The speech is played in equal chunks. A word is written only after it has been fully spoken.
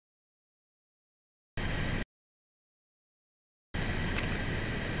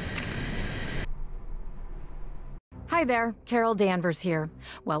Hi there, Carol Danvers here.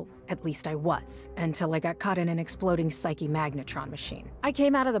 Well, at least I was, until I got caught in an exploding psyche magnetron machine. I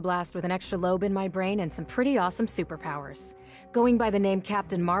came out of the blast with an extra lobe in my brain and some pretty awesome superpowers. Going by the name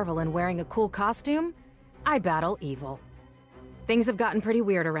Captain Marvel and wearing a cool costume, I battle evil. Things have gotten pretty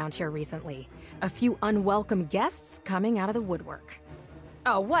weird around here recently. A few unwelcome guests coming out of the woodwork.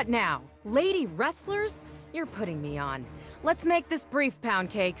 Oh, what now? Lady wrestlers? You're putting me on. Let's make this brief, Pound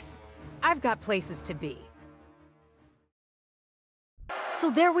Cakes. I've got places to be. So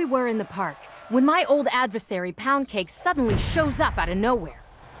there we were in the park, when my old adversary, Pound Cake, suddenly shows up out of nowhere.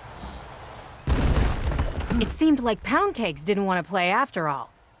 It seemed like Pound Cakes didn't want to play after all.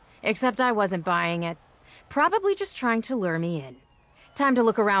 Except I wasn't buying it. Probably just trying to lure me in. Time to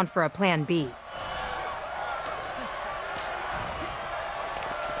look around for a plan B.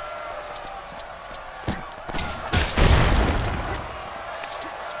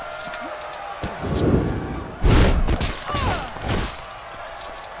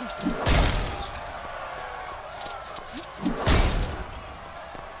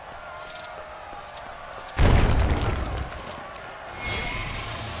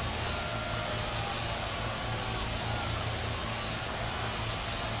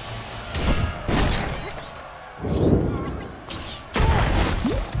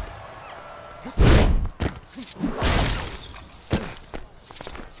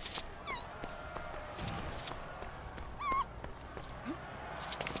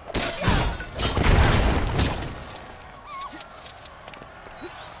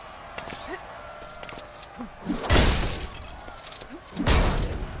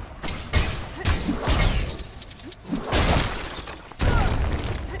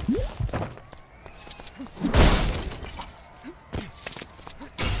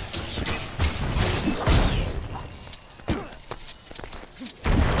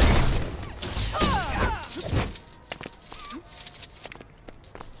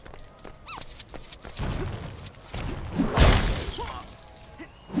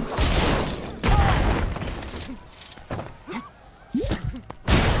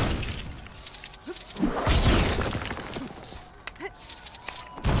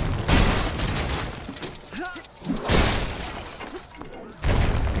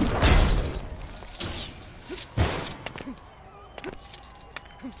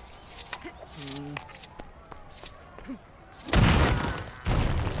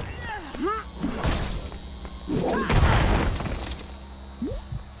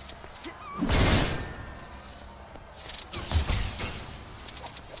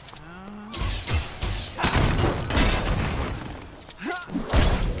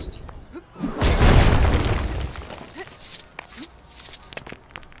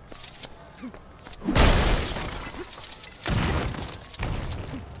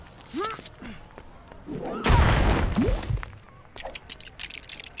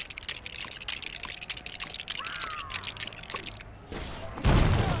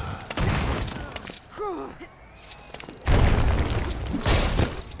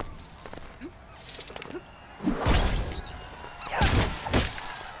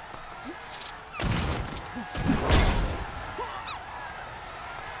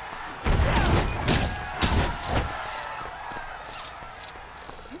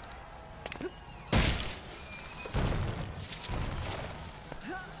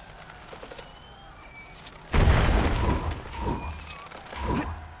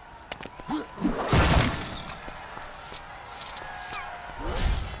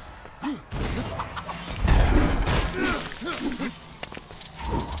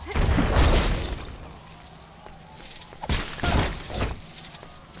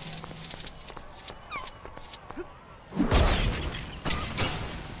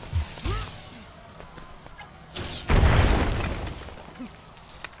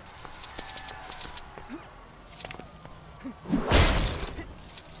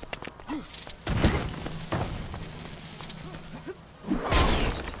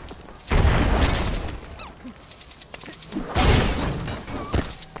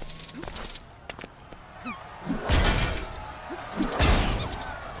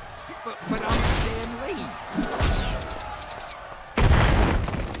 But I'm Stan Lee.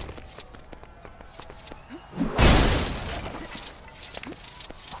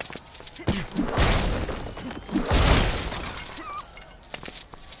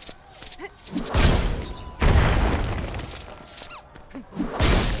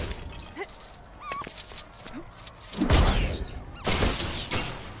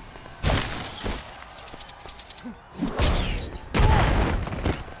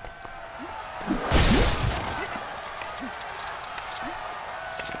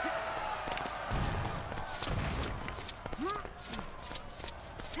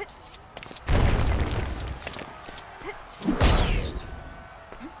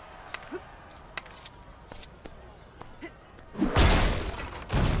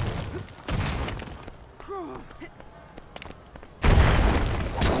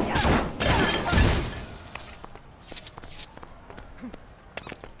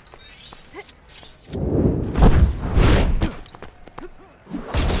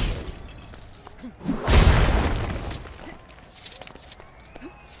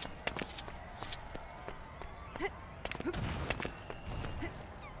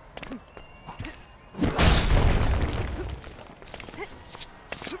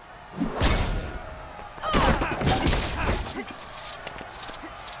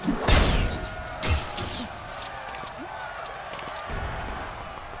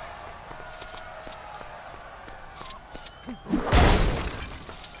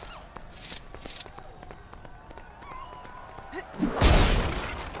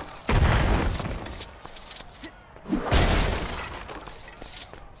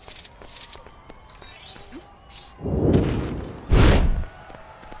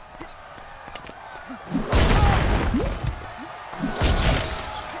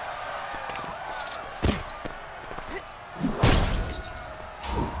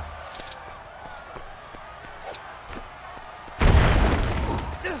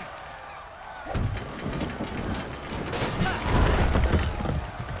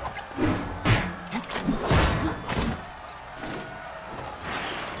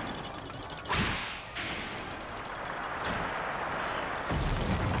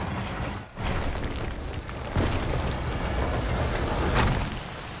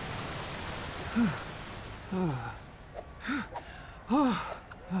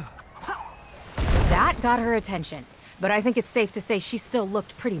 got her attention, but I think it's safe to say she still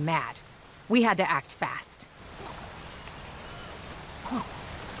looked pretty mad. We had to act fast.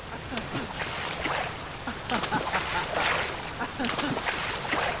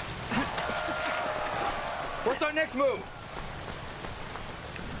 What's our next move?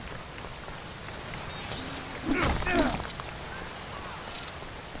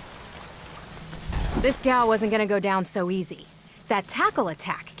 This gal wasn't gonna go down so easy. That tackle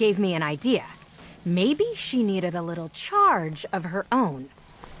attack gave me an idea. Maybe she needed a little charge of her own.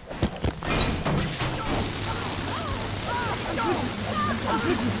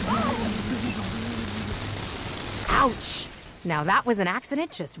 Ouch! Now that was an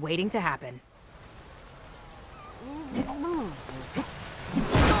accident just waiting to happen.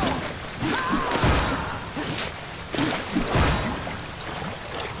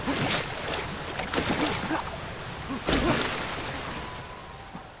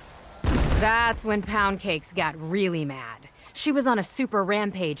 That's when Pound Cakes got really mad. She was on a super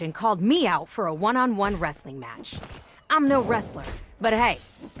rampage and called me out for a one-on-one wrestling match. I'm no wrestler, but hey,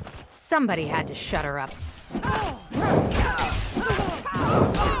 somebody had to shut her up.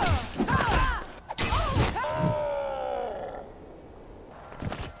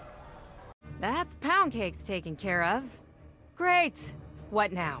 That's Pound Cakes taken care of. Great.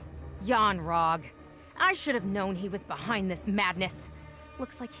 What now? Jan Rog. I should have known he was behind this madness.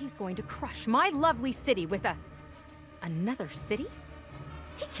 Looks like he's going to crush my lovely city with another city?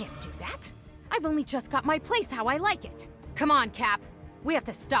 He can't do that. I've only just got my place how I like it. Come on, Cap. We have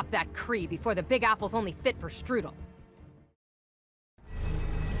to stop that Kree before the Big Apple's only fit for strudel.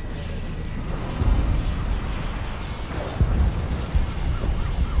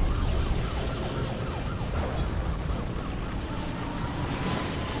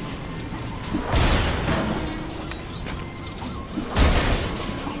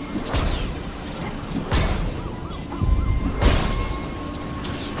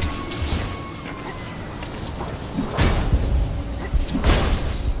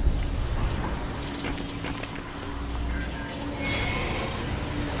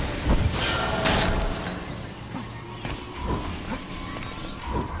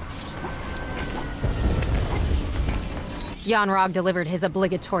 Jan Rog delivered his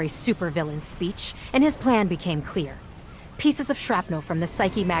obligatory supervillain speech, and his plan became clear. Pieces of shrapnel from the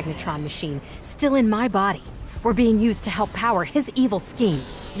Psyche Magnetron machine, still in my body, were being used to help power his evil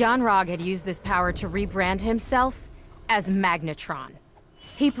schemes. Jan Rog had used this power to rebrand himself as Magnetron.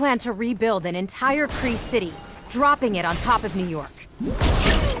 He planned to rebuild an entire Kree city, dropping it on top of New York.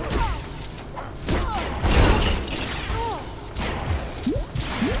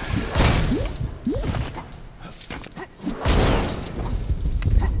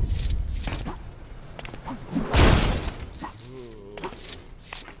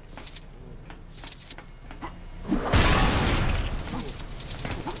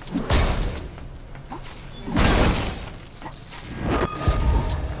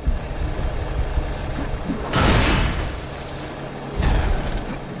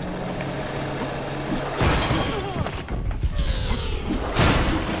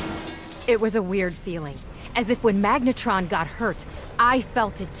 It was a weird feeling, as if when Magnetron got hurt, I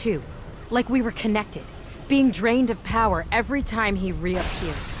felt it too. Like we were connected, being drained of power every time he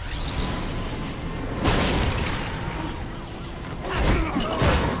reappeared.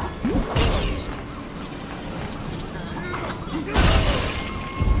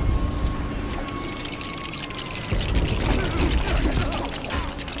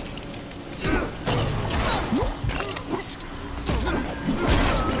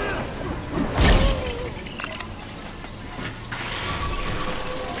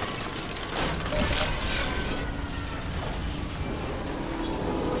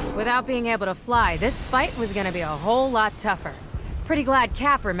 Without being able to fly, this fight was gonna be a whole lot tougher. Pretty glad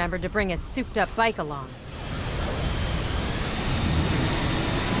Cap remembered to bring his souped-up bike along.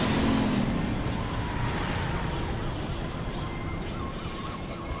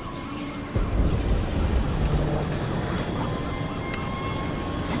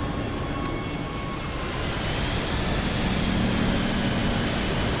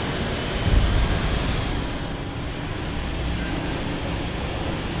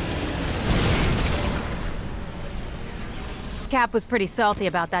 Cap was pretty salty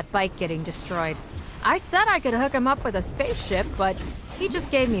about that bike getting destroyed. I said I could hook him up with a spaceship, but he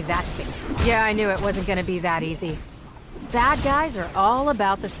just gave me that thing. Yeah, I knew it wasn't gonna be that easy. Bad guys are all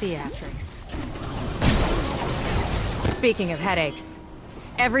about the theatrics. Speaking of headaches,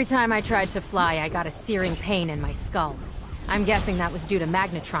 every time I tried to fly, I got a searing pain in my skull. I'm guessing that was due to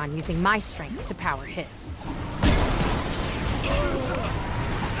Magnetron using my strength to power his.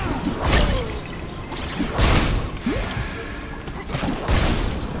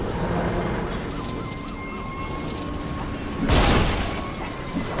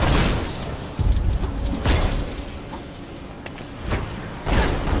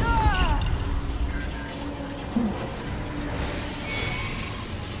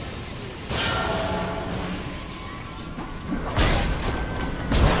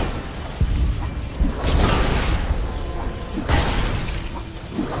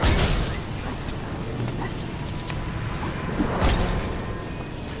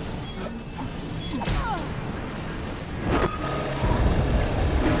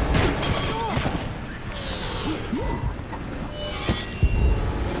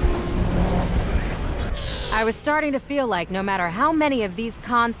 I was starting to feel like no matter how many of these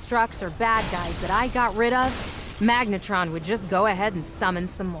constructs or bad guys that I got rid of, Magnetron would just go ahead and summon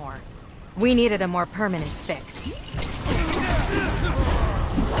some more. We needed a more permanent fix.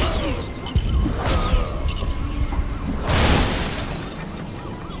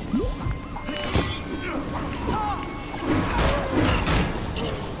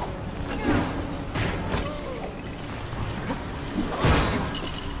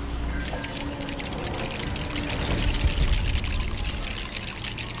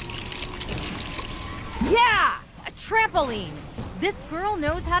 Yeah! A trampoline! This girl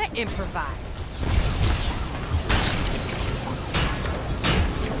knows how to improvise.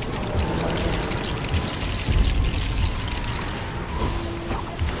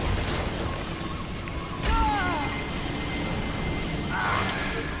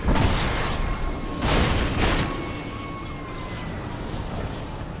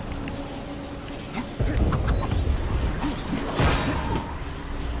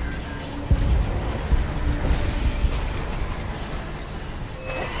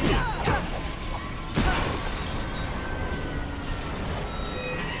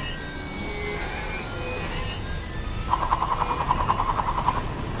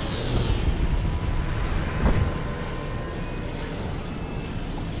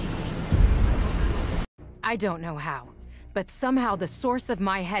 I don't know how, but somehow the source of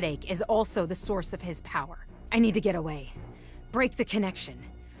my headache is also the source of his power. I need to get away. Break the connection.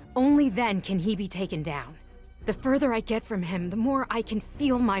 Only then can he be taken down. The further I get from him, the more I can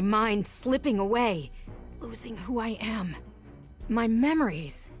feel my mind slipping away, losing who I am. My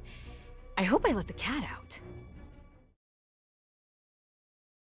memories. I hope I let the cat out.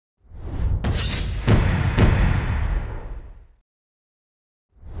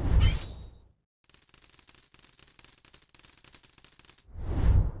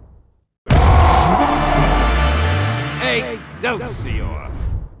 Excelsior!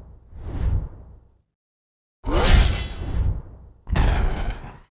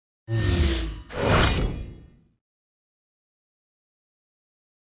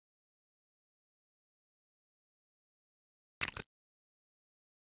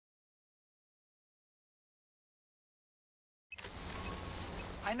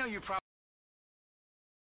 I know you probably